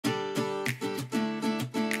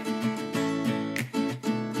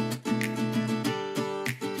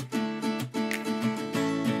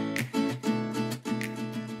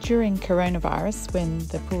During coronavirus, when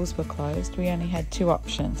the pools were closed, we only had two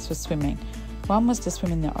options for swimming. One was to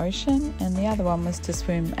swim in the ocean and the other one was to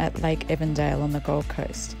swim at Lake Evandale on the Gold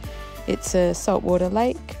Coast. It's a saltwater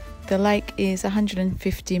lake. The lake is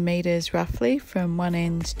 150 metres roughly from one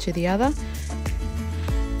end to the other.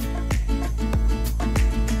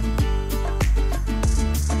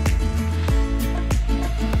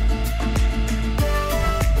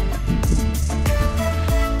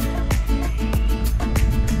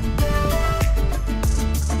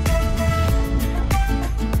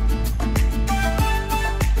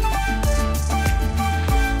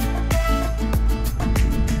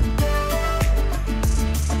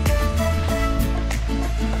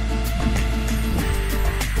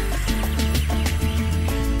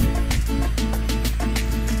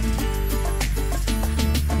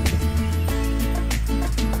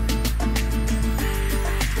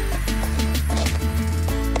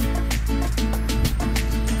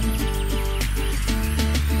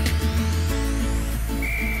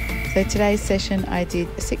 So today's session I did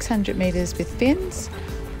 600 metres with fins,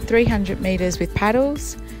 300 metres with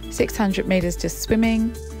paddles, 600 metres just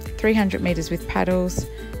swimming, 300 metres with paddles,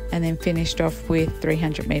 and then finished off with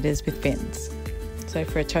 300 metres with fins. So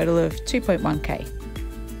for a total of 2.1k.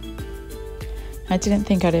 I didn't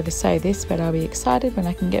think I'd ever say this, but I'll be excited when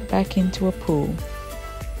I can get back into a pool.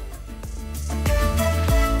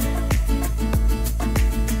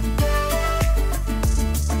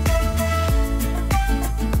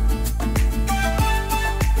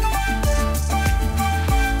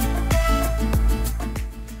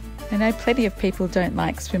 I know plenty of people don't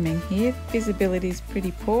like swimming here. Visibility is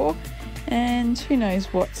pretty poor, and who knows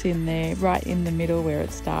what's in there right in the middle where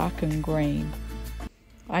it's dark and green.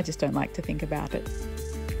 I just don't like to think about it.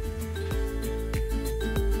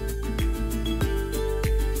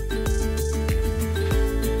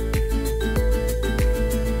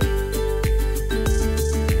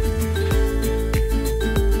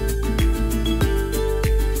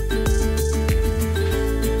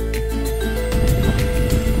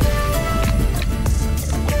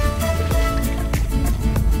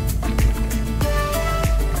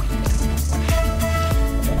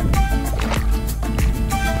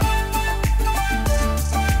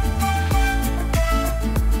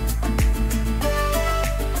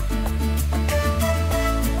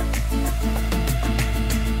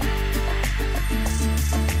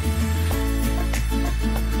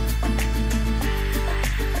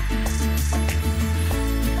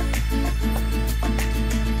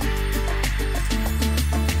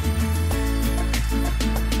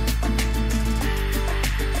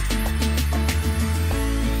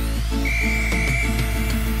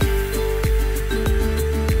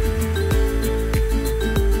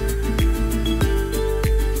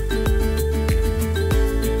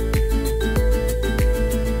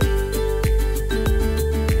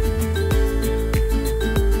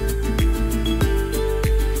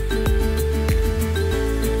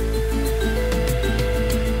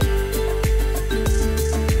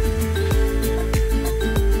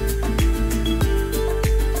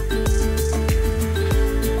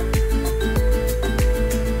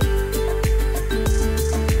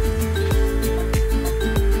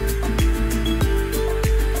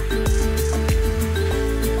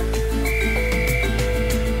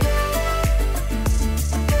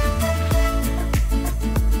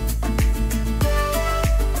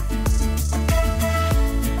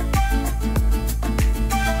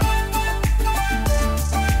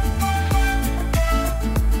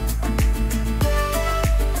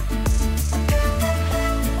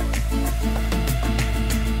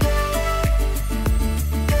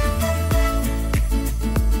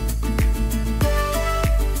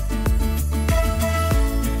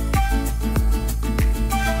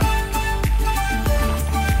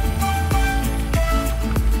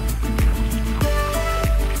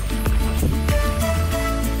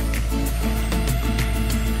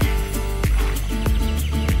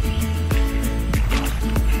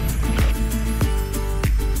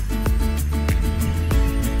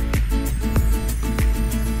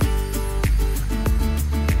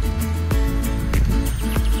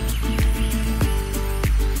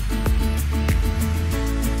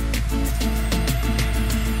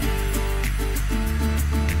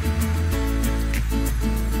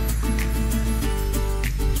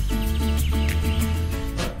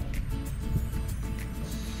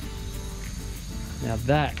 Now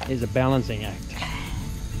that is a balancing act.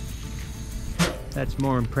 That's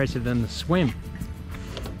more impressive than the swim.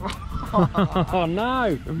 Oh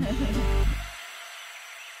no!